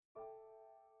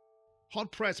Hot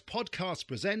Press Podcast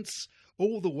presents,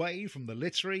 all the way from the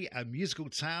literary and musical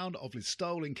town of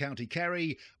Listowel in County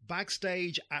Kerry,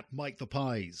 Backstage at Mike the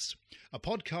Pies, a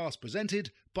podcast presented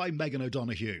by Megan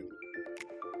O'Donoghue.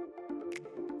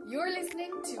 You're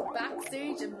listening to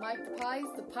Backstage at Mike the Pies,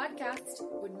 the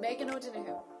podcast with Megan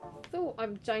O'Donoghue. So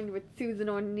I'm joined with Susan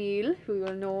O'Neill, who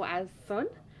you'll know as Sun.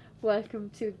 Welcome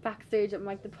to Backstage at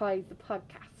Mike the Pies, the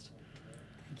podcast.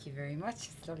 Thank you very much.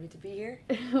 It's lovely to be here.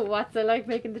 What's it like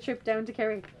making the trip down to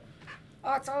Kerry?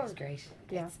 Oh, it's always great.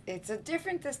 Yeah. It's a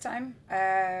different this time.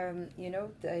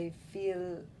 I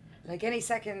feel like any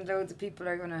second loads of people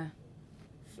are going to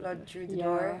flood through the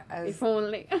door if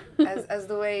only. as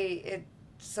the way it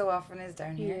so often is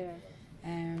down here.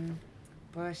 Yeah.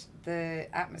 But the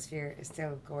atmosphere is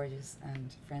still gorgeous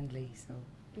and friendly, so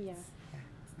Yeah.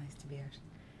 it's nice to be out.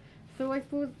 So I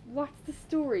suppose, what's the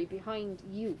story behind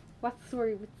you? What's the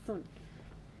story with Sun?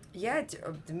 Yeah,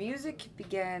 the music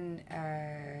began,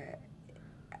 I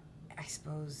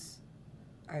suppose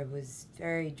I was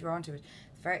very drawn to it.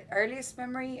 The very earliest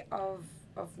memory of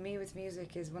me with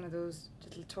music is one of those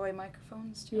little toy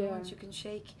microphones, do you know, ones you can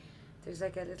shake. There's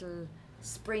like a little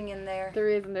spring in there. There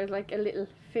is, and there's like a little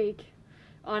fake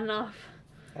on and off.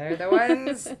 They're the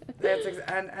ones.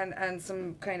 And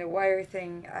some kind of wire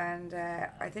thing. And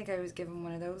I think I was given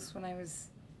one of those when I was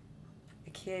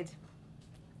a kid.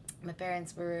 My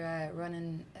parents were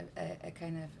running a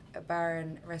kind of a bar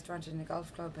and restaurant and a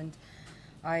golf club, and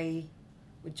I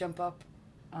would jump up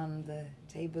on the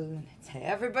table and say,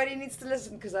 everybody needs to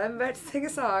listen because I'm about to sing a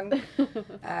song.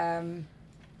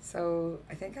 So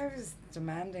I think I was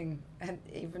demanding, and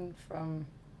even from,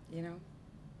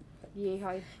 Yay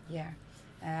high. Yeah.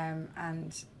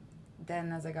 And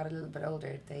then as I got a little bit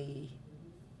older, they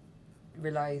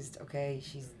realised, okay,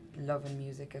 she's loving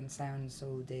music and sound,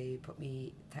 so they put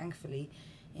me, thankfully,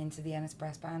 into the Ennis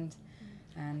Brass Band.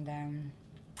 And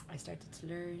I started to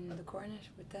learn the cornet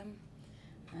with them.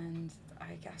 And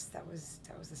I guess that was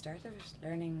the start of it,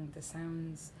 learning the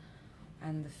sounds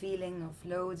and the feeling of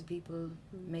loads of people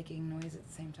making noise at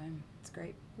the same time. It's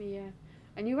great. Yeah.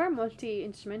 And you are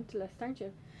multi-instrumentalist, aren't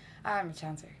you? I'm a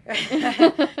chancer.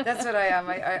 That's what I am.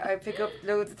 I pick up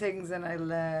loads of things and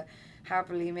I'll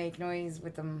happily make noise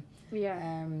with them.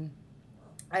 Yeah.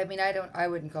 I mean, I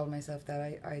wouldn't call myself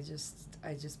that. I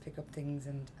just pick up things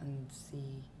and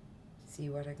see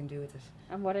what I can do with it.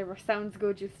 And whatever sounds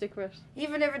good, you stick with.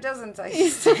 Even if it doesn't, I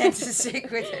just tend to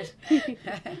stick with it.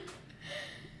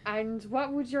 And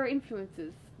what would your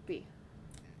influences be?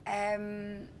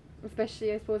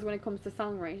 Especially, I suppose, when it comes to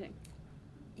songwriting.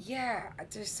 Yeah,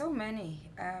 there's so many.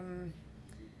 I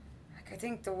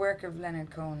think the work of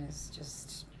Leonard Cohen is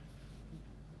just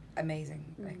amazing,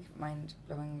 like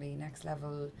mind-blowingly next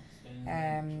level.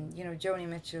 Joni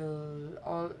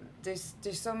Mitchell. There's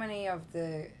so many of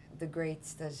the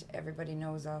greats that everybody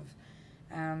knows of.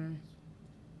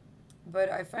 But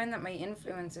I find that my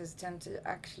influences tend to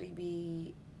actually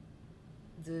be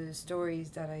the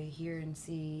stories that I hear and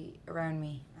see around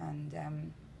me, and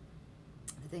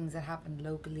the things that happen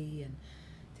locally and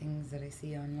things that I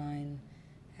see online.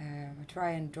 I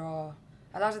try and draw.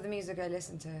 A lot of the music I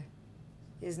listen to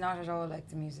is not at all like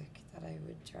the music that I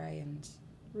would try and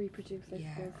reproduce, I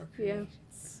suppose. Or create.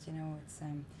 It's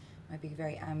might be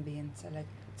very ambient. I like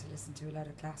to listen to a lot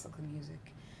of classical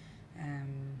music. A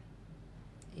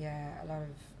lot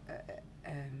of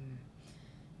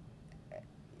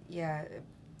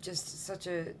just such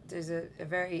a, there's a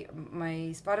very,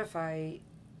 my Spotify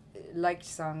liked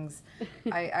songs,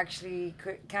 I actually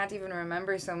can't even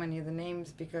remember so many of the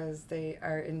names because they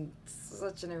are in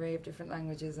such an array of different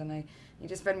languages, and I need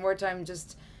to spend more time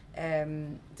just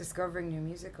discovering new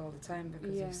music all the time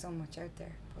because there's so much out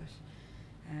there. But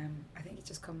I think it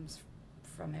just comes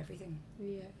from everything.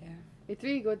 Yeah. It's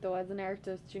really good though as an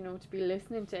artist, to be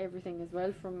listening to everything as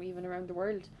well from even around the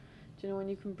world. And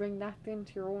you can bring that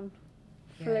into your own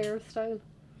flair style.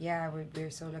 Yeah,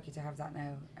 we're so lucky to have that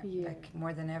now. Yeah. Like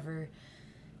more than ever,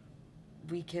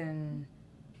 we can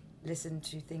listen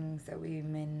to things that we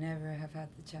may never have had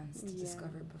the chance to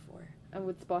discover before. And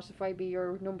would Spotify be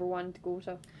your number one to go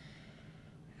to?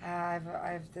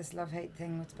 I've this love-hate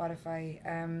thing with Spotify.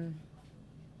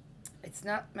 It's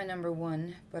not my number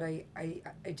one, but I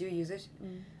do use it.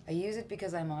 I use it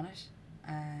because I'm on it.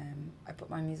 I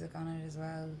put my music on it as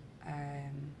well.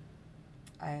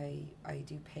 I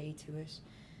do pay to it.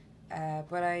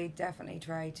 But I definitely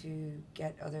try to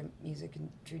get other music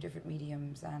through different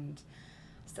mediums, and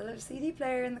still have a CD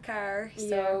player in the car,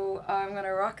 so I'm going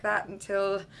to rock that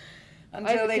until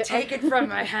they take it from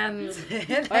my hands.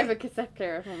 I have a cassette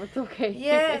player at home, it's okay.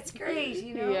 Yeah, it's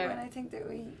great, and I think that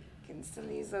we can still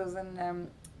use those, and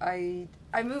I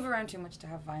move around too much to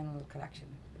have vinyl collection.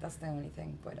 That's the only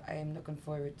thing. But I am looking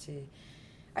forward to.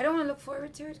 I don't want to look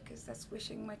forward to it because that's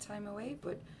wishing my time away.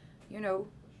 But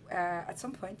at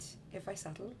some point, if I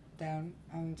settle down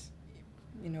and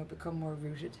become more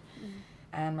rooted,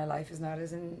 and my life is not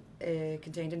as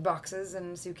contained in boxes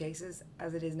and suitcases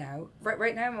as it is now.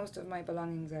 Right now, most of my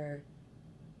belongings are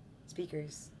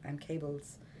speakers and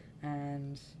cables,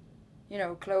 and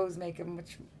clothes make a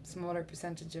much smaller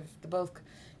percentage of the bulk.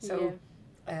 So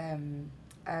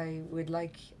I would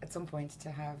like at some point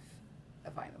to have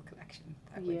a vinyl collection.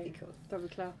 That would be cool. That would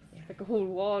be class. Yeah. Like a whole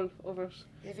wall of it.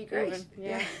 It'd be great. Even,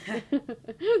 yeah.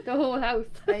 The whole house.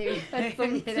 At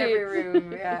some In stage. every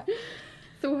room, yeah.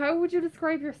 So how would you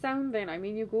describe your sound then? I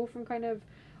mean, you go from kind of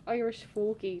Irish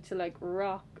folky to like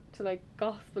rock to like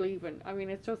gospel even. I mean,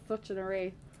 it's just such an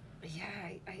array.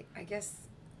 Yeah, I guess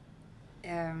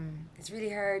it's really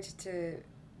hard to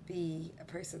be a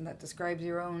person that describes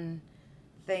your own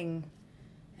thing,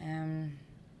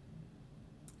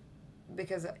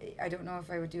 because I don't know if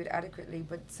I would do it adequately,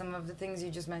 but some of the things you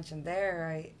just mentioned there,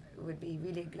 I would be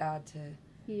really glad to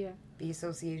be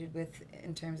associated with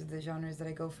in terms of the genres that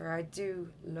I go for. I do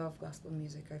love gospel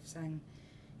music. I've sang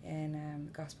in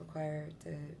the gospel choir,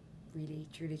 the really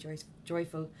truly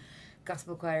joyful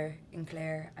gospel choir in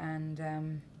Clare, and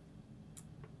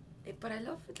but I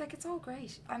love it. Like, it's all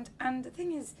great, and the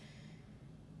thing is,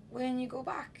 when you go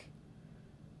back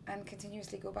and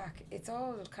continuously go back, it's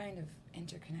all kind of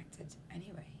interconnected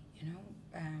anyway.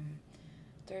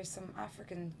 There's some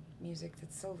African music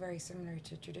that's so very similar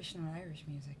to traditional Irish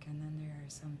music, and then there are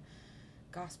some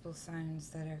gospel sounds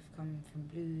that have come from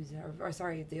blues, or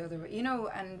sorry, the other way,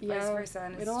 and vice versa.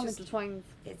 And it all intertwines.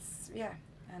 It's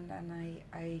and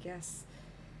I guess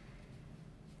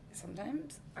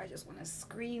sometimes I just want to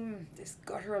scream this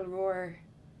guttural roar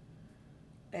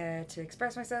to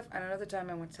express myself, and another time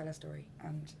I want to tell a story.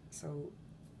 And so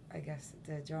I guess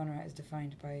the genre is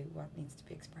defined by what needs to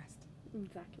be expressed.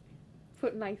 Exactly.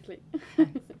 Put nicely.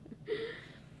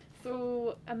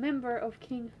 So, a member of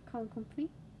King Kong Company?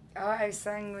 Oh, I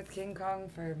sang with King Kong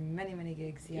for many, many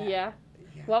gigs, yeah. Yeah.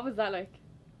 What was that like?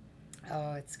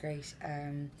 Oh, it's great.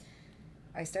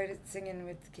 I started singing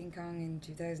with King Kong in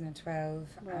 2012,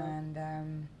 Wow.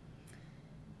 and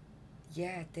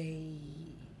they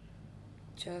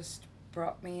just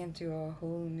brought me into a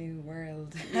whole new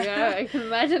world. Yeah, I can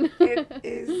imagine. It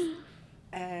is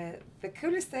the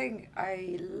coolest thing.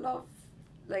 I love,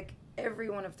 like, every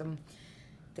one of them.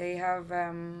 They have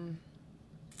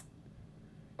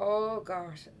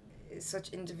such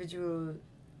individual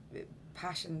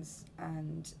passions,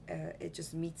 and it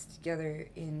just meets together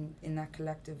in that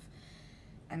collective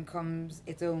and comes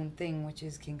its own thing, which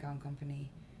is King Kong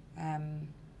Company.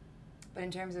 But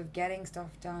in terms of getting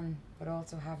stuff done, but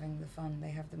also having the fun,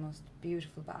 they have the most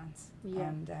beautiful bands. Yeah.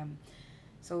 And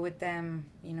so with them,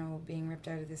 being ripped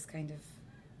out of this kind of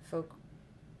folk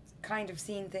kind of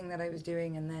scene thing that I was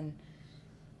doing, and then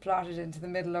plotted into the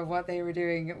middle of what they were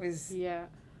doing, it was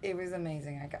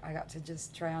amazing. I got to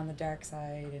just try on the dark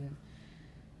side and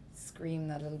scream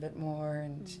that little bit more,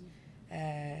 and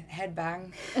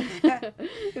headbang.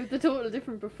 It was a total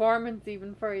different performance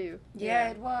even for you. Yeah,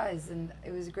 it was, and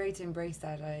it was great to embrace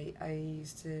that. I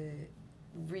used to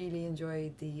really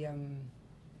enjoy the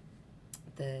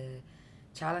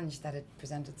challenge that it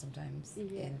presented sometimes,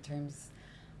 in terms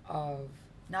of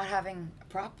not having a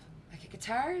prop. Like, a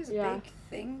guitar is a big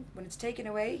thing. When it's taken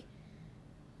away,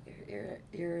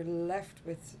 you're left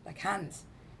with, like, hands.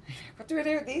 What do I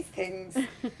do with these things?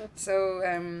 So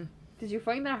did you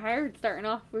find that hard starting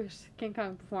off with King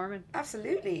Kong performing?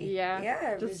 Absolutely.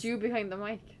 Yeah. Just you behind the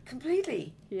mic.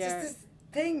 Completely. Yeah. Just this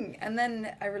thing. And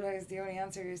then I realised the only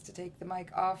answer is to take the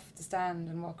mic off the stand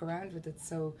and walk around with it.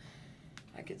 So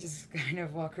I could just kind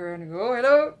of walk around and go, oh,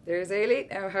 hello, there's Ailey.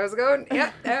 Now, how's it going?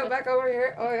 Yeah, now back over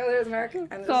here. Oh, yeah, there's Mark.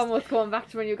 And it's almost going back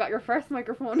to when you got your first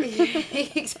microphone.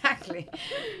 Exactly.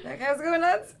 Like, how's it going,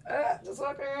 lads? Just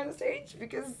walking around the stage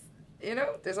because,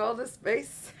 there's all this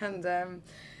space. And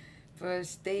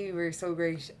but they were so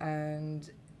great and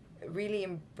really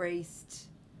embraced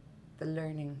the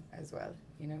learning as well,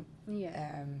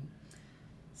 Yeah.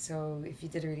 So if you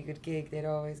did a really good gig, they'd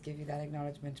always give you that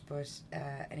acknowledgement. But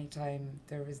anytime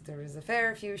there was a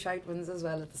fair few shite ones as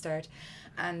well at the start,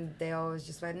 and they always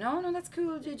just went, no, that's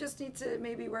cool. You just need to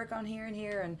maybe work on here and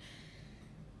here, and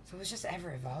so it was just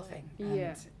ever evolving.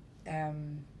 Yeah.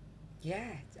 And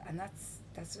and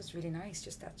that's what's really nice,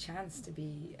 just that chance to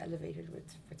be elevated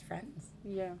with friends.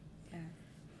 Yeah. Yeah.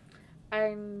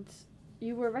 And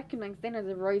you were recognised then as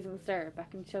a rising star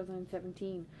back in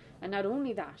 2017, and not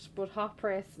only that, but Hot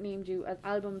Press named you as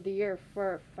Album of the Year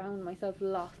for Found Myself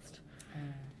Lost.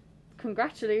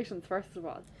 congratulations, first of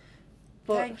all.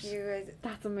 But Thank you.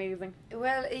 That's amazing.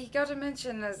 Well, you got to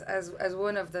mention as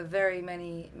one of the very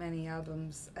many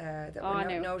albums that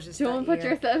were noticed Don't that put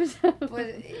year. yourself down.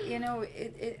 But you know,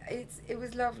 it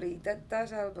was lovely.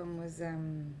 That album was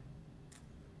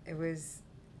it was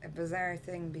a bizarre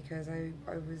thing because I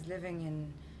was living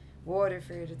in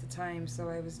Waterford at the time, so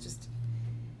I was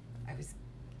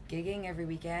gigging every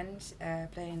weekend,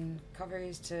 playing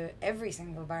covers to every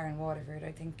single bar in Waterford.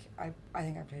 I think I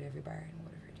played every bar in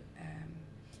Waterford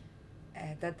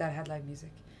that had live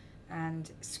music,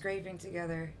 and scraping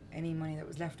together any money that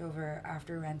was left over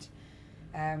after rent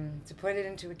to put it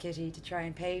into a kitty to try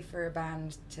and pay for a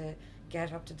band to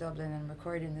get up to Dublin and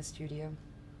record in the studio.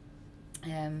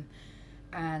 And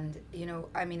you know,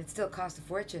 I mean, it still cost a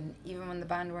fortune. Even when the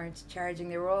band weren't charging,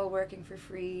 they were all working for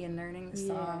free and learning the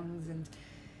songs.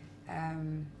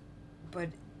 And but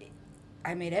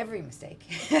I made every mistake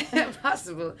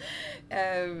possible.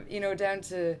 You know, down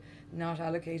to not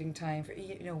allocating time for,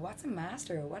 you know, what's a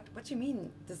master? What do you mean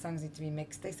the songs need to be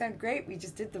mixed? They sound great. We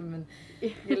just did them, and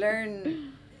you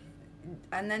learn.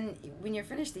 And then when you're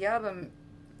finished the album,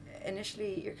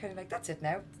 initially you're kind of like, that's it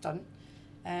now, it's done.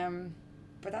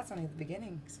 But that's only the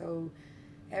beginning. So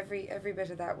every bit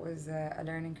of that was a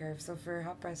learning curve. So for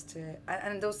Hot Press to,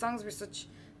 and those songs were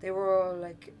they were all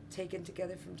like taken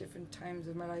together from different times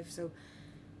of my life. So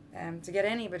to get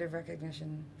any bit of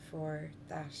recognition for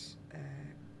that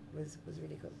was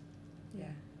really cool.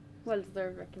 Yeah. Well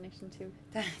deserved recognition too.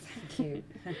 Thank you.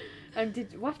 And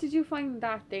what did you find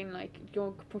that then, like, you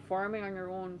know, performing on your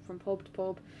own from pub to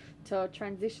pub to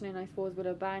transitioning, I suppose, with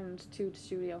a band to the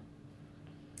studio?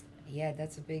 Yeah,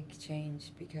 that's a big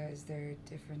change because they're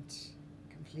different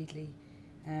completely.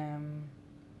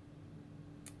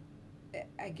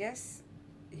 I guess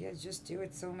you just do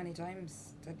it so many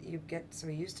times that you get so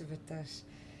used to it that,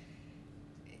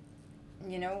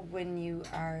 you know, when you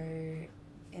are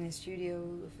in a studio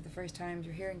for the first time,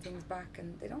 you're hearing things back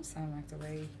and they don't sound like the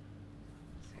way,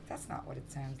 it's like, that's not what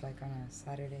it sounds like on a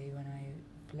Saturday when I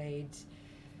played,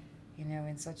 you know,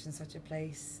 in such and such a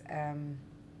place.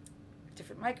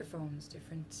 Different microphones,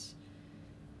 different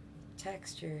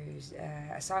textures.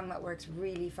 A song that works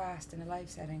really fast in a live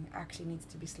setting actually needs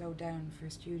to be slowed down for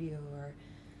a studio, or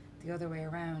the other way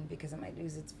around, because it might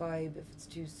lose its vibe if it's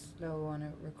too slow on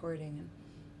a recording.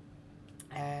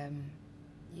 And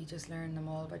you just learn them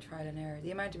all by trial and error.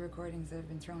 The amount of recordings that have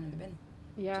been thrown in the bin.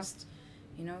 Yeah. Just,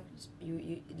 you know,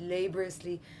 you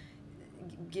laboriously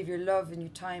give your love and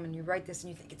your time, and you write this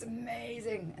and you think it's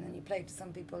amazing, and then you play it to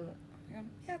some people, you go,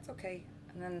 yeah, it's okay.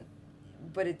 And then,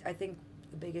 but I think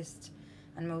the biggest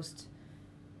and most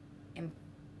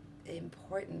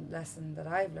important lesson that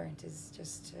I've learned is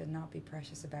just to not be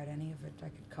precious about any of it.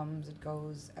 Like, it comes, it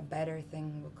goes, a better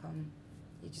thing will come.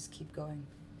 You just keep going.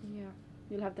 Yeah.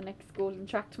 You'll have the next golden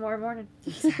track tomorrow morning.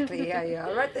 Exactly, yeah.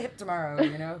 I'll write the hit tomorrow,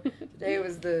 you know. Today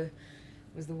was the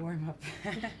warm-up.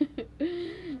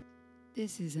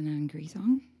 This is an angry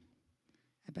song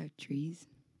about trees.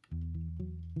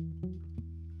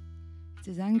 It's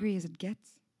as angry as it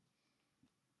gets.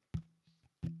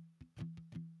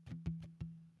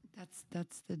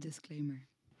 That's the disclaimer.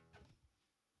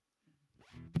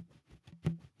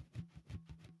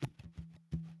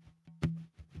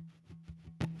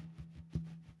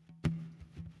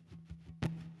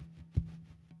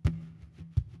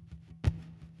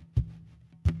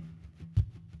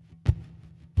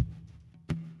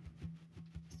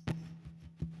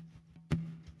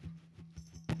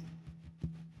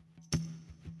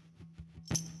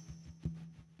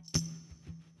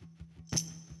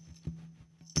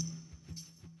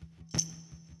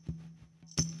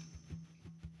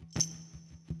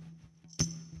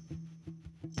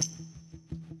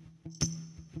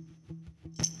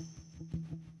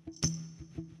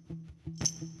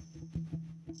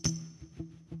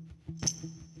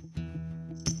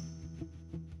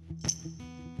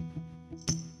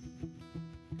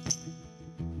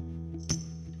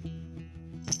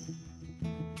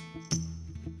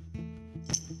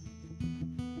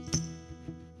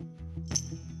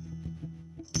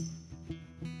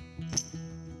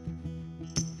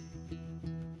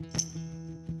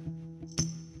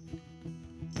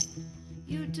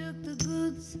 You took the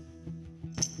goods,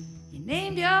 you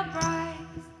named your prize.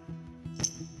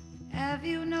 Have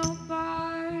you no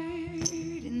part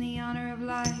in the honor of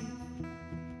life?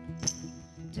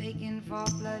 Taken for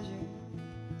pleasure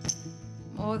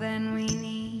more than we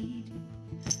need.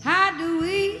 How do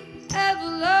we ever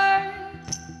learn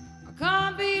or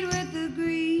compete with the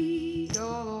greed?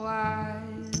 All the while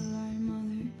our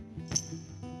mother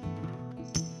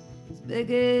is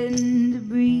begging to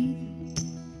breathe.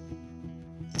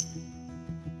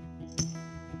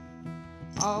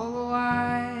 All the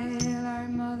while our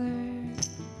mother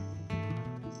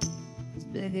is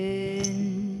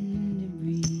begging to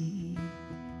breathe.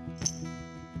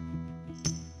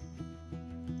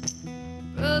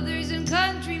 Brothers and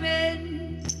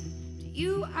countrymen, to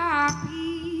you I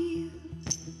appeal.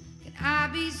 Can I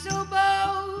be so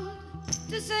bold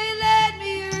to say, lend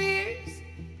me your ears?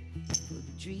 For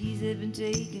the trees have been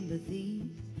taken by thieves.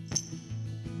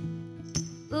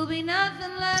 There'll be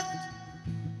nothing left,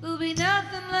 there'll be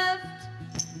nothing left.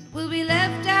 We'll be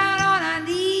left out on our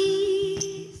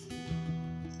knees.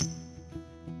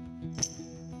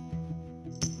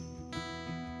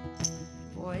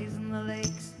 Poison the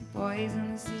lakes,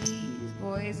 poison the seas,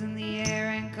 poison the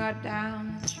air and cut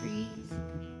down the trees.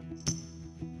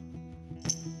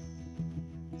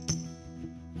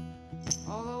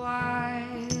 All the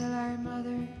while our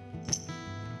mother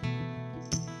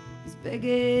is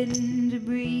begging to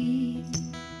breathe.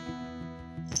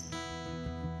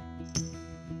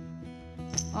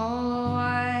 All the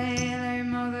while our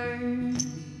mother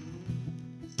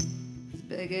is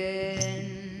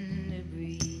begging to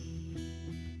breathe.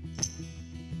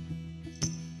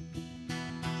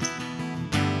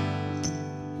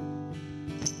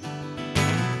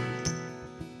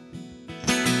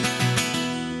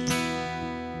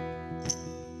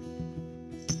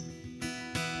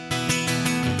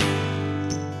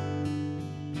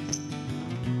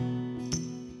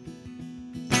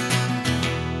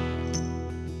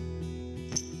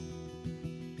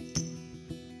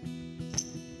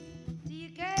 Do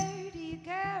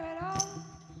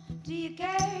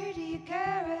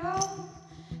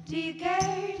you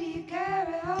care? Do you care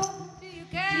at all? Do you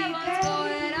care what's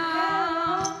going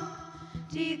on?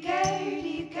 Do you care? Do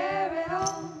you care at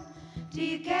all? Do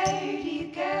you care? Do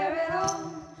you care at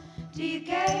all? Do you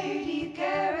care? Do you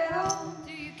care at all?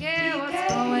 Do you care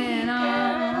what's going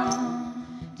on?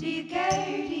 Do you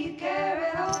care? Do you care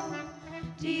at all?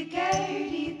 Do you care?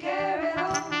 Do you care at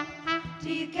all? Do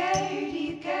you care? Do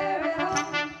you care at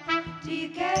all? Do you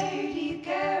care? Do you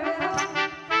care at all?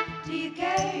 Do you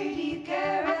care? Do you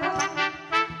care at all?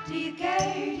 Do you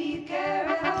care?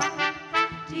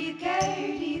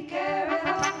 Do you care at all? Do you care? Do you care at all?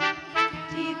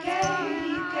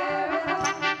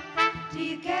 Do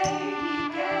you care? Do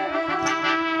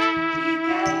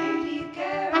you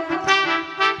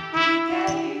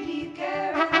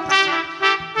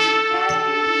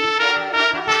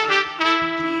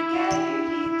care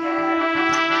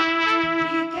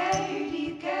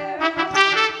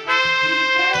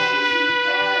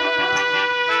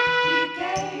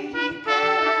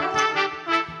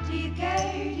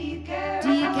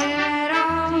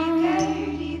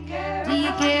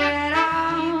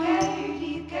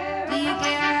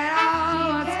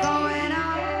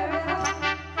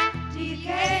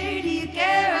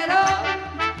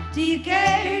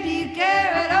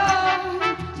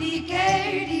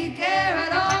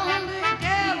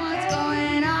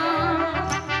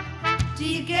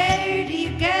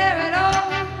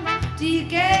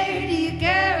at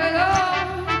all?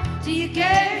 Do you care? Do you care at all? Do you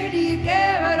care? Do you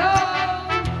care at all? Do you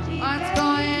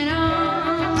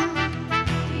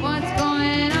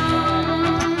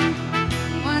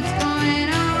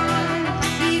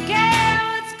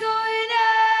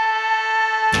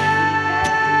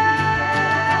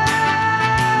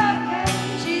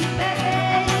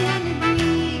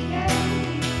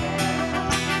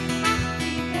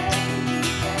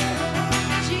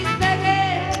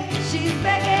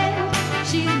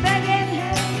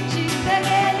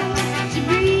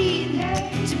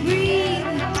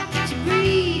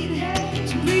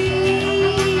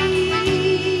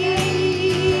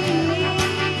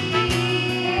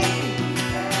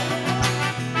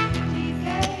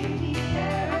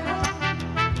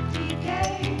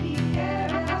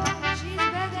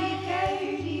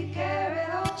care? Do you care at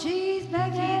all?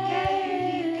 Do you care? Do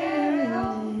you care at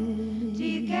all? Do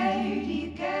you care? Do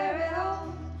you care at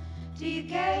all? Do you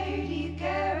care? Do you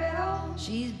care at all?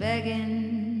 She's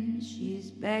begging,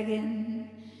 she's begging,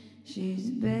 she's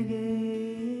begging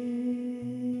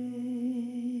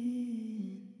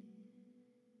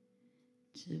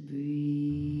to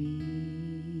breathe.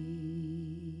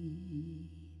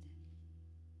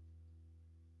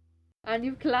 And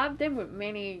you've collabed in with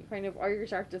many kind of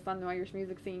Irish artists on the Irish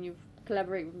music scene. You've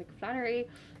collaborated with Mick Flannery,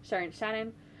 Sharon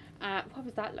Shannon. What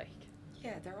was that like?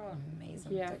 Yeah, they're all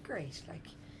amazing. Yeah. They're great. Like,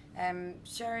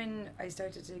 Sharon, I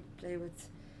started to play with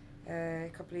a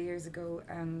couple of years ago,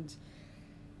 and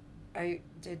I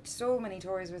did so many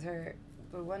tours with her.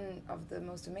 But one of the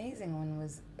most amazing one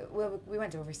was, well, we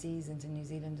went overseas into New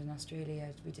Zealand and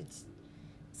Australia. We did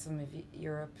some of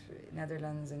Europe,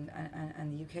 Netherlands, and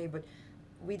the UK. But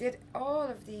we did all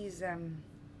of these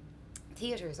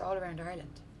theatres all around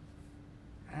Ireland,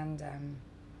 and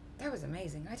that was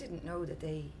amazing. I didn't know that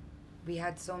we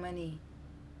had so many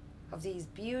of these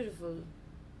beautiful,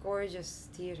 gorgeous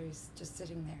theatres just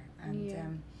sitting there,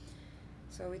 and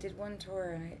so we did one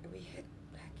tour, and we hit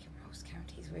like most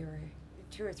counties. We were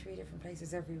 2 or 3 different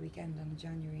places every weekend on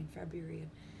January and February,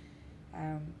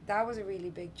 and that was a really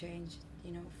big change,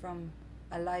 you know, from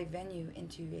a live venue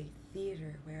into a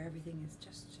theatre where everything is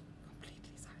just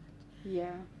completely silent.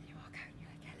 Yeah. And you walk out and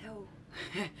you're like, hello.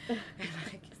 And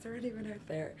like, is there anyone out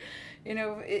there? You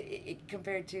know, it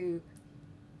compared to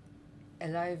a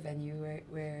live venue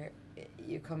where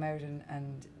you come out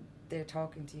and they're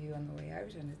talking to you on the way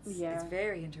out, and it's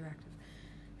very interactive.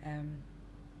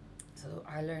 So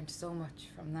I learned so much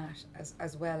from that,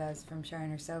 as well as from Sharon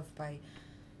herself, by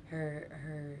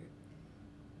her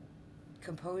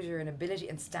composure and ability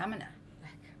and stamina.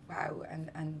 Like, wow,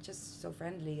 and just so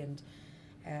friendly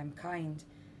and kind.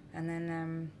 And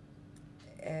then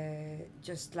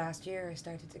just last year I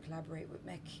started to collaborate with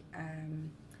Mick,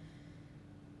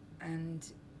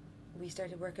 and we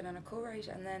started working on a co-write,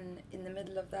 and then in the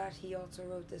middle of that he also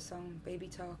wrote this song Baby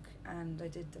Talk, and I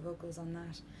did the vocals on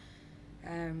that.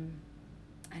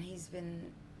 And he's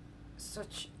been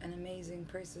such an amazing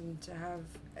person to have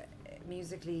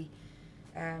musically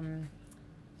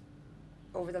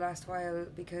over the last while,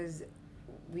 because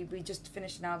we just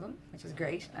finished an album, which is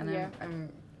great, and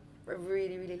I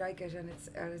really, really like it, and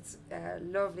it's a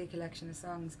lovely collection of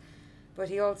songs. But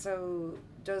he also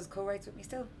does co-writes with me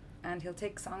still, and he'll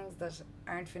take songs that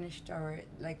aren't finished, or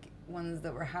like ones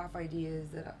that were half ideas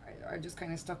that are just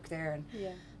kind of stuck there, and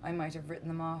I might have written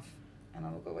them off, and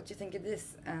I'll go, what do you think of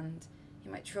this? And he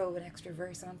might throw an extra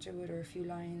verse onto it, or a few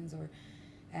lines, or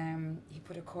he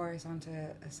put a chorus onto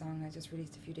a song I just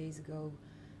released a few days ago.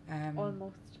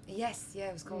 Almost. Yes,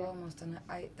 it was called Almost, and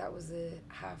that was a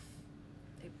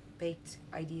half-baked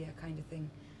idea kind of thing.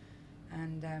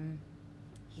 And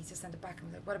he just sent it back and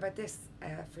was like, what about this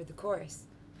for the chorus?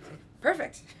 I was like,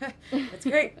 perfect, that's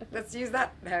great, let's use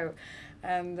that now.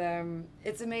 And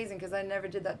it's amazing, because I never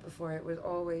did that before. It was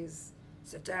always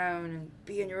sit down and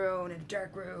be on your own in a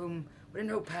dark room with a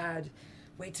notepad,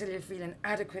 wait till you're feeling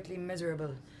adequately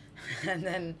miserable, and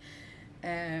then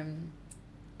and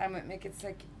with Mick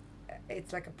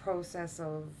it's like a process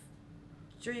of,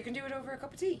 sure, you can do it over a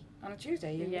cup of tea on a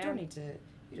Tuesday. You don't need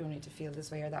to feel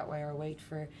this way or that way, or wait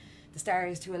for the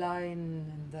stars to align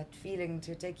and that feeling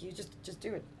to take you. Just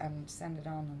do it and send it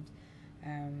on,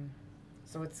 and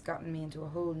so it's gotten me into a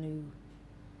whole new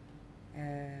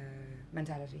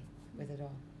mentality with it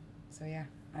all. So yeah,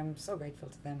 I'm so grateful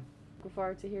to them. Look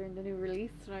forward to hearing the new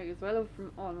release tonight as well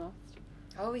from Almost.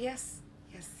 Oh yes.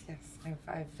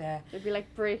 I've It'd be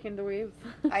like breaking the waves.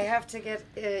 I have to get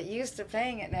used to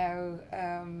playing it now,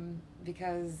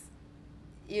 because,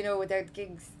 you know, without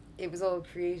gigs, it was all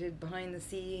created behind the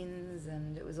scenes,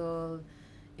 and it was all.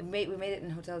 We made it in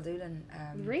Hotel Doolin.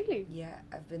 Really? Yeah,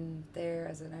 I've been there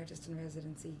as an artist in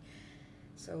residency,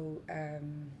 so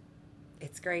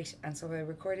it's great. And so I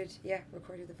recorded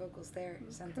the vocals there,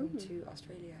 sent them to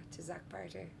Australia to Zach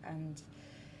Barter, and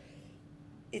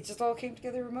it just all came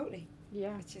together remotely.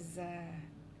 Yeah, which is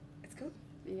it's cool.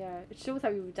 Yeah, it shows how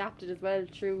you've adapted as well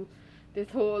through this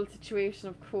whole situation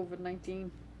of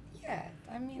COVID-19. Yeah,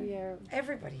 I mean,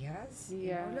 everybody has.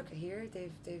 You know, look at here,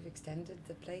 they've extended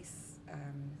the place.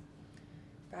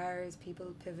 Bars, people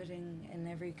pivoting in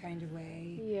every kind of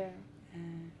way. Yeah,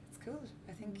 it's cool.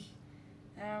 I think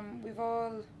we've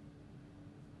all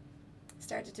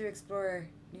started to explore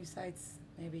new sites,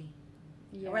 maybe.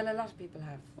 Yeah. Well, a lot of people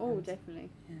have. Oh, definitely.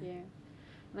 Yeah.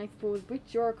 And I suppose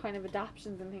with your kind of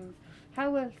adaptations and things,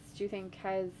 how else do you think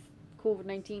has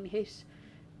COVID-19 hit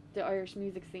the Irish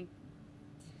music scene?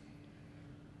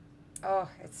 Oh,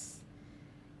 it's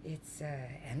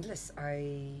endless.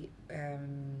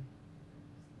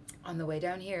 On the way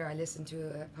down here, I listened to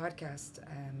a podcast.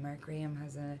 Mark Graham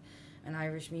has an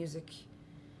Irish music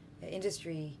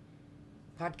industry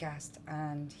podcast,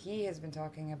 and he has been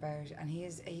talking about, and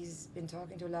he's been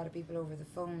talking to a lot of people over the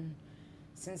phone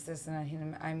since this,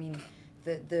 and I mean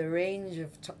the range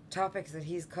of topics that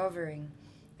he's covering,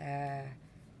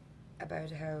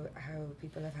 about how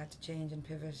people have had to change and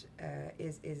pivot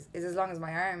is as long as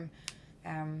my arm.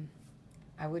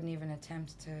 I wouldn't even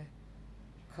attempt to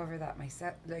cover that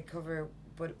myself,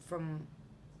 but from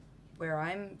where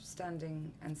I'm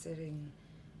standing and sitting,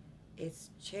 it's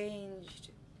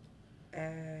changed.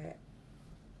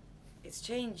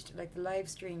 Like the live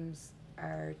streams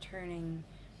are turning.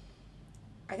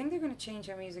 I think they're going to change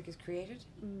how music is created,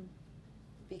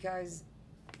 because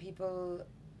people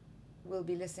will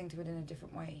be listening to it in a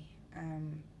different way.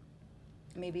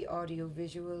 Maybe audio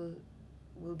visual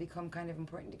will become kind of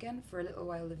important again. For a little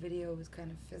while, the video was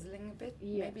kind of fizzling a bit.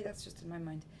 Yeah. Maybe that's just in my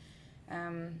mind.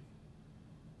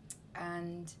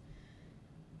 And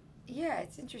yeah,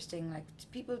 it's interesting. Like,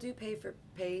 people do pay for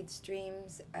paid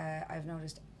streams. I've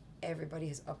noticed everybody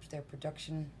has upped their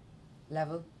production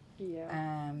level.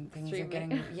 Yeah. Things are Streaming.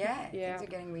 getting Yeah. things are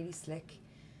getting really slick,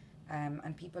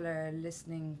 and people are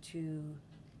listening to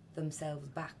themselves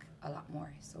back a lot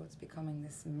more. So it's becoming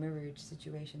this mirrored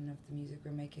situation of the music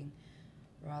we're making,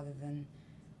 rather than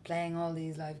playing all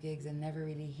these live gigs and never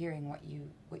really hearing what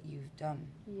you've done.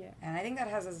 Yeah. And I think that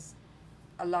has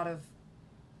a lot of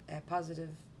positive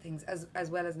things as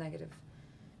well as negative.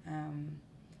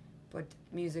 But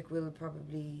music will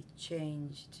probably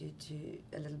change to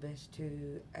a little bit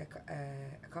to a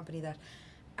company that,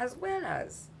 as well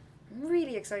as, I'm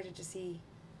really excited to see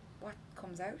what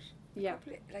comes out. Yeah.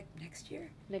 Probably, like, next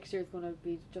year. Next year's going to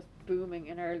be just booming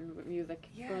in Ireland with music.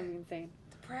 Yeah. It's going to be insane.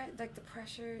 The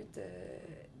pressure, the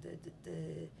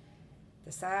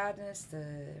sadness,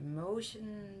 the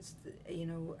emotions,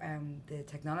 the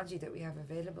technology that we have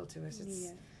available to us.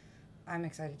 I'm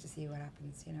excited to see what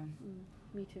happens.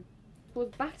 Me too.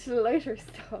 But back to the lighter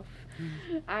stuff.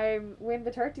 When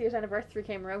the 30th anniversary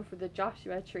came around for the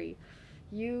Joshua Tree,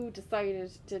 you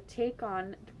decided to take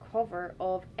on the cover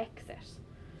of Exit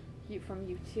from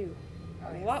U2.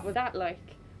 Oh, yes. What was that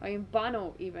like? I mean,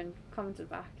 Bono even commented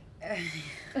back.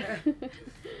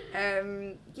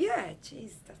 Yeah,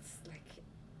 jeez, that's like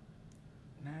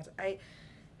mad.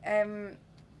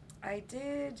 I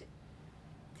did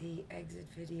the Exit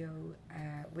video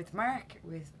with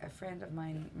a friend of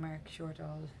mine, Mark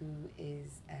Shortall, who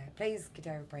plays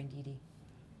guitar with Brian Deedy.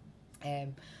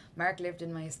 Mark lived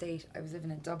in my estate. I was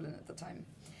living in Dublin at the time,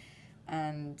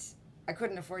 and I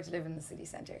couldn't afford to live in the city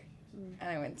centre.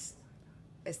 And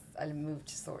I moved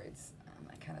to Swords, and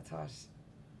I kind of thought,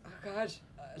 oh God,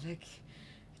 like,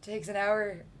 it takes an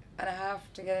hour and a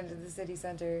half to get into the city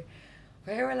centre.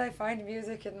 Where will I find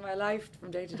music in my life from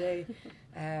day to day?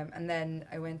 And then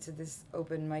I went to this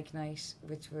open mic night,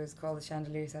 which was called the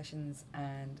Chandelier Sessions,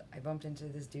 and I bumped into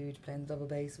this dude playing double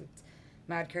bass with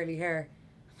mad curly hair.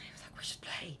 And I was like, we should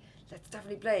play. Let's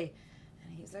definitely play.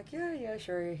 And he was like, yeah,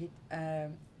 sure.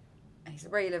 And he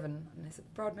said, where are you living? And I said,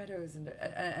 Broadmeadows. And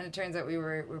it turns out we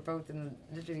were both in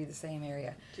literally the same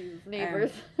area.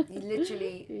 Neighbours.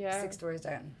 Literally 6 doors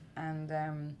down.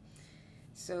 And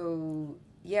so,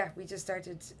 yeah, we just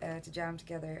started to jam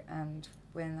together. And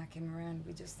when that came around,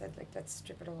 we just said, like, let's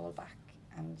strip it all back.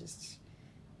 And just,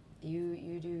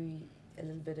 you do a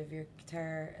little bit of your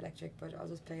guitar electric, but I'll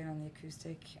just play it on the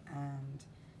acoustic and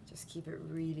just keep it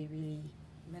really, really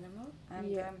minimal. And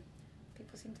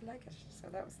people seem to like it, so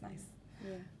that was nice.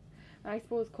 Yeah. And I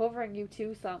suppose covering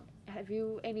U2 song, have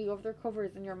you any other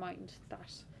covers in your mind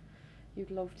that you'd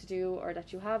love to do, or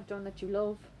that you have done that you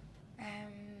love?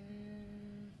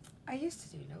 I used to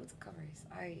do loads of covers.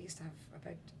 I used to have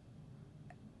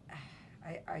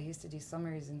I used to do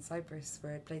summers in Cyprus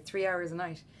where I'd play 3 hours a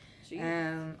night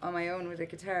on my own with a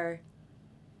guitar,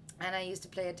 and I used to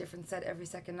play a different set every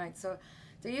second night. So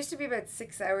there used to be about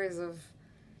 6 hours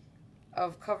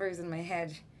of covers in my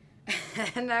head.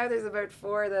 And now there's about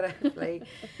 4 that I play.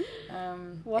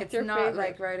 What's it's your not favorite?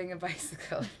 like riding a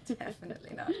bicycle.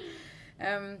 Definitely not.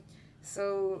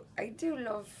 So I do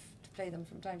love to play them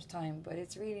from time to time, but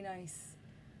it's really nice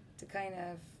to kind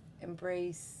of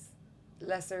embrace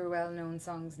lesser well-known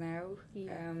songs now.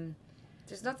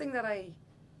 There's nothing that I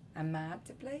am mad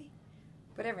to play,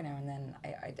 but every now and then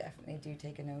I definitely do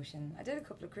take a notion. I did a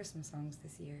couple of Christmas songs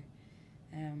this year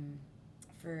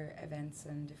for events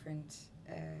and different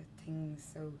things,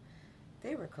 so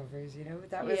they were covers,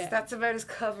 that's about as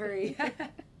covery.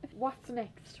 What's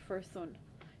next for Sun?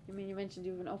 I mean, you mentioned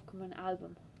you have an upcoming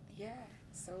album. Yeah,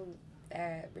 so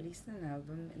releasing an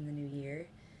album in the new year.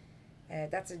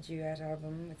 That's a duet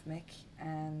album with Mick,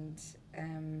 and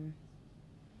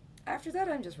after that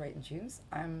I'm just writing tunes.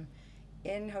 I'm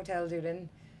in Hotel Doolin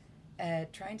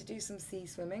trying to do some sea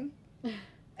swimming.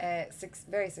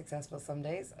 Very successful some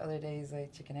days, other days I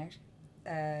chicken out.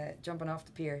 Jumping off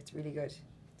the pier, it's really good.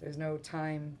 There's no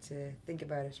time to think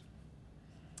about it.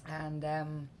 And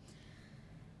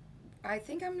I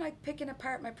think I'm like picking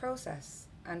apart my process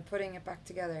and putting it back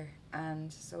together,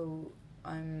 and so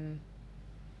I'm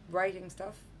writing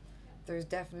stuff. There's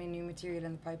definitely new material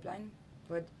in the pipeline,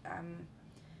 but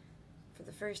for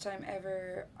the first time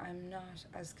ever, I'm not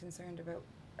as concerned about,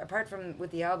 apart from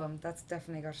with the album, that's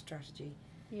definitely got a strategy.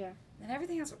 Yeah. And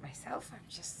everything else with myself, I'm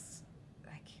just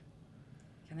like,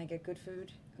 can I get good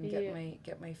food and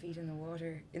get my feet in the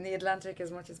water in the Atlantic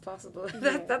as much as possible?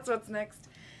 That's what's next.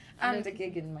 And a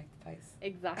gig in Mike the Pies.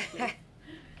 Exactly.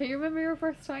 Can you remember your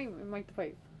first time in Mike the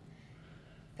Pies?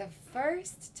 The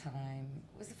first time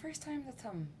was the first time the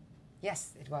thumb.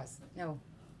 Yes, it was. No.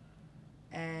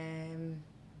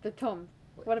 The thumb.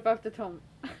 What about the thumb?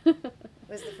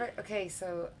 Was the first? Okay,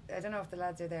 so I don't know if the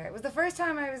lads are there. It was the first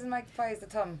time I was in Mike the Pies. The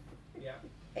thumb. Yeah.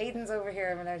 Aiden's over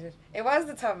here. I'm allowed. It was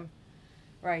the thumb.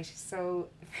 Right. So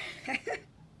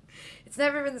it's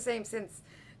never been the same since.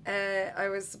 I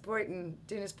was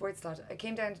doing a sports slot. I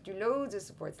came down to do loads of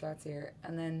sports slots here,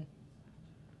 and then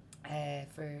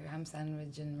for Ham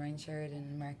Sandwich and Ryan Sheridan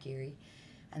and Mark Geary,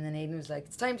 and then Aidan was like,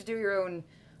 "It's time to do your own."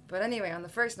 But anyway, on the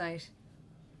first night,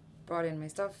 brought in my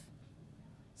stuff,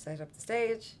 set up the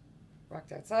stage,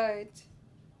 walked outside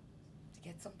to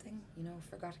get something,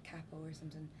 forgot a capo or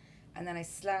something, and then I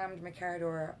slammed my car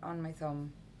door on my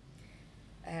thumb,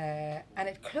 and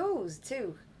it closed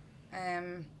too.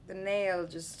 The nail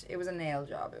it was a nail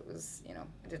job. It was,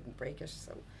 I didn't break it,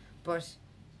 but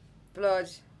blood,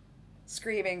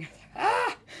 screaming,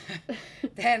 ah!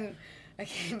 Then I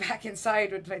came back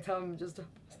inside with my thumb just up.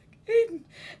 I was like,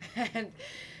 Aiden!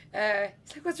 And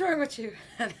he's like, what's wrong with you?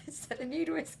 And I said, I need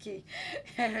whiskey.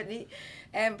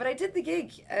 But I did the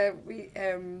gig.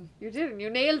 You did, and you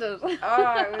nailed it.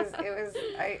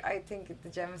 I think the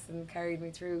Jemison carried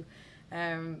me through.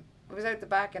 I was out the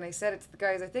back and I said it to the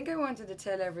guys. I think I wanted to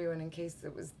tell everyone in case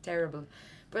it was terrible.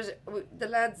 But the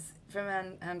lads from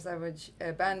Ham Sandwich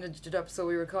bandaged it up, so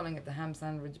we were calling it the Ham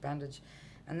Sandwich bandage.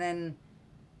 And then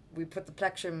we put the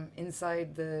plectrum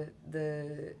inside the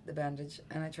bandage,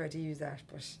 and I tried to use that.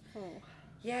 But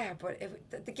yeah, but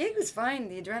the gig was fine.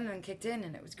 The adrenaline kicked in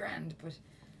and it was grand. But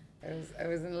I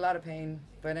was in a lot of pain.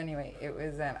 But anyway, it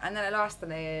was, and then I lost the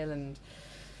nail, and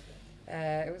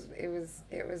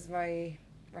it was my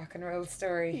rock and roll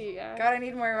story. Yeah. God, I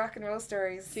need more rock and roll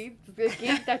stories. See, the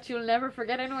gig that you'll never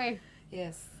forget anyway.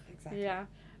 Yes, exactly. Yeah.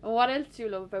 And what else do you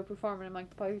love about performing in Mike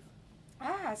the Pies?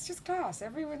 It's just class.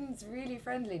 Everyone's really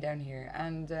friendly down here,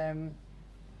 and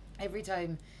every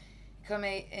time you come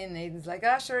in, Aiden's like,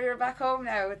 sure, you're back home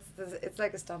now. It's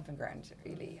like a stomping ground,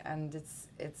 really, and it's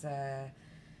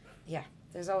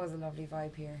there's always a lovely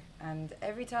vibe here, and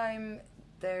every time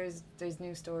there's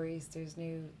new stories, there's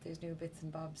new bits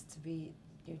and bobs to be,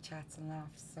 new chats and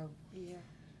laughs. So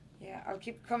yeah, I'll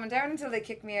keep coming down until they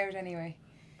kick me out anyway.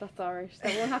 That's alright.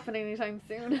 That won't happen anytime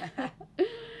soon.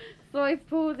 So I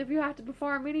suppose if you had to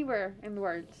perform anywhere in the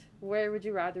world, where would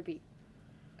you rather be?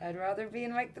 I'd rather be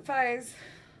in Mike the Pies.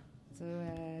 So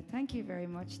thank you very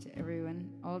much to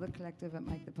everyone, all the collective at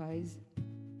Mike the Pies,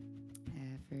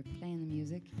 for playing the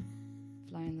music,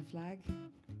 flying the flag.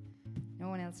 No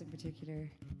one else in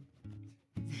particular.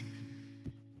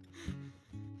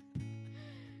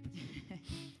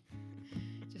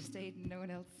 Just Aidan, no one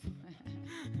else.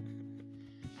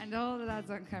 And all the lads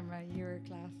on camera, you're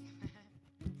class.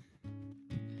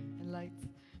 And lights.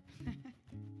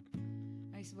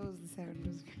 I suppose the sound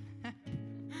was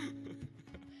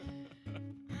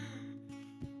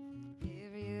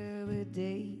every other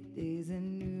day there's a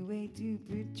new way to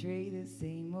portray the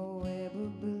same old web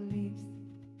of beliefs.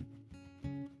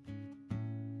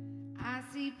 I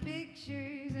see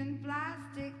pictures and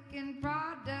plastic and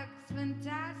products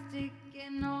fantastic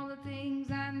and all the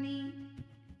things I need.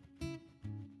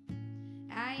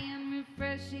 I am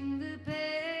refreshing the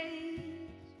page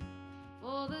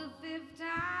for the 5th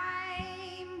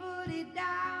time. Put it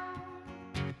down,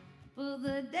 put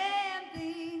the damn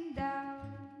thing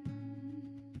down.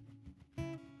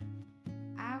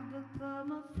 I've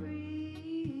become a freak.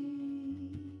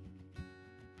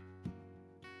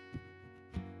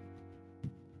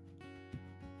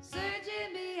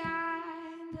 Searching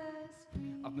behind the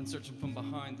screen. I've been searching from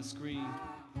behind the screen.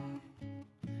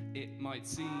 It might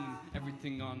seem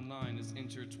everything online is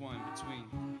intertwined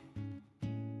between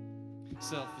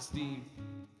self-esteem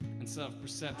and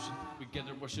self-perception. We get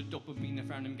a rush of dopamine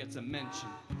if our name gets a mention.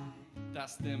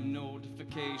 That's them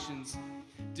notifications,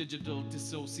 digital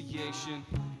dissociation,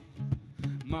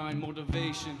 mind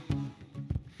motivation.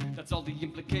 That's all the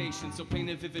implications, so paint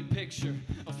a vivid picture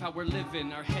of how we're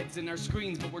living, our heads in our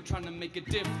screens, but we're trying to make a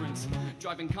difference.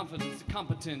 Driving confidence to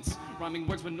competence, rhyming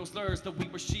words with no slurs, though we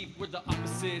were sheep, we're the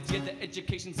opposites. Yeah, the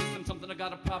education system, something I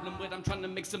got a problem with. I'm trying to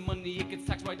make some money, it gets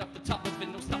taxed right off the top of it,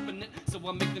 no stopping it. So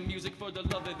I make the music for the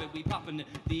love of it, we popping it.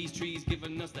 These trees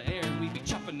giving us the air, we be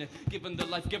chopping it. Giving the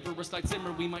life giver a slight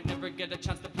simmer, we might never get a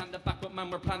chance to plant the back, but man,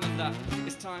 we're planning that.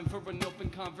 It's time for an open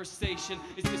conversation.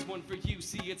 Is this one for you?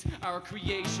 See, it's our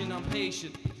creation. I'm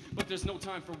patient, but there's no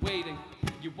time for waiting.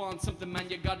 You want something, man,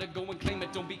 you gotta go and claim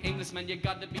it. Don't be aimless, man, you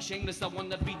gotta be shameless. I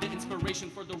wanna be the inspiration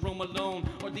for the roam alone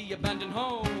or the abandoned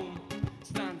home.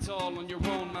 Stand tall on your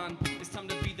own, man. It's time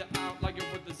to be the outlier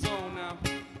with the zone now.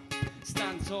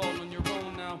 Stand tall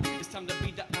time to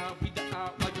be the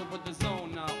outlier with the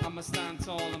zone now. I'ma stand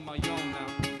tall on my own now.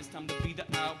 It's time to be the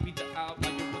outlier with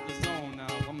the zone now.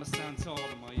 I'ma stand tall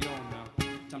on my own now.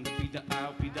 Time to be the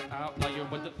outlier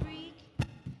with the freak.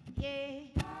 Yeah,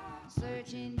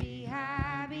 searching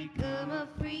behind, become a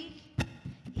freak.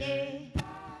 Yeah,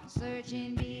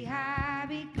 searching behind,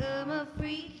 become a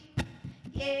freak.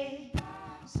 Yeah,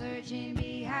 searching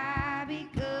behind,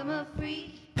 become a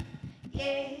freak.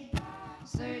 Yeah,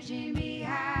 searching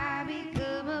behind,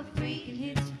 become a freak. And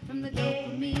hits from the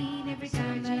dopamine every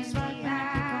time that I swipe and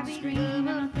I click on screen. And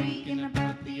I'm thinking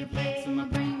about the effects of my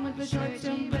brain with the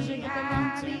short-term pleasure, get the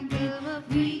long-term become a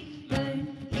freak.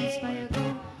 Learn, inspire,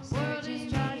 go. Searching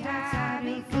behind,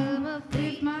 become a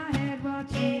freak. My head,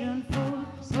 watch it unfold.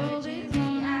 Holding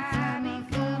behind,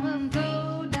 become a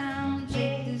go down.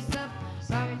 Check this up,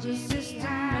 start your system.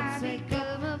 Let's wake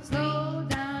up, slow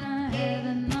down. I have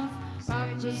enough.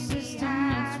 Start your system.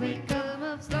 Let's wake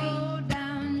up, slow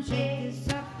down. Check this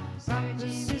up, start your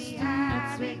system.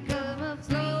 Let's wake up,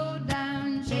 slow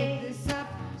down. Check this up,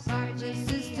 start your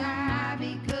system. I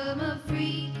become a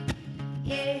freak.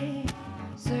 Yeah,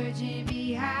 searching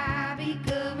behind,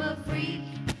 become a freak.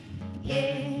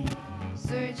 Yeah,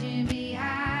 searching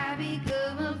behind,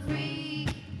 become a freak.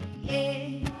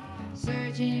 Yeah,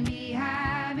 searching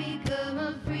behind, become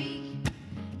a freak.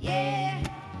 Yeah,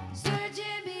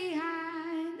 searching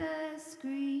behind the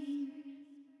screen.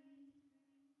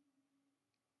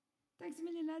 Thanks a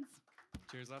million, lads.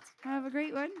 cheers, lads. Have a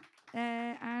great one.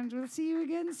 And we'll see you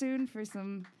again soon for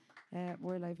some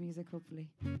more live music, hopefully.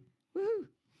 Woohoo!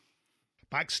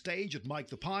 Backstage at Mike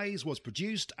the Pies was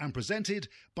produced and presented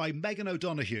by Megan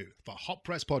O'Donoghue for Hot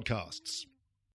Press Podcasts.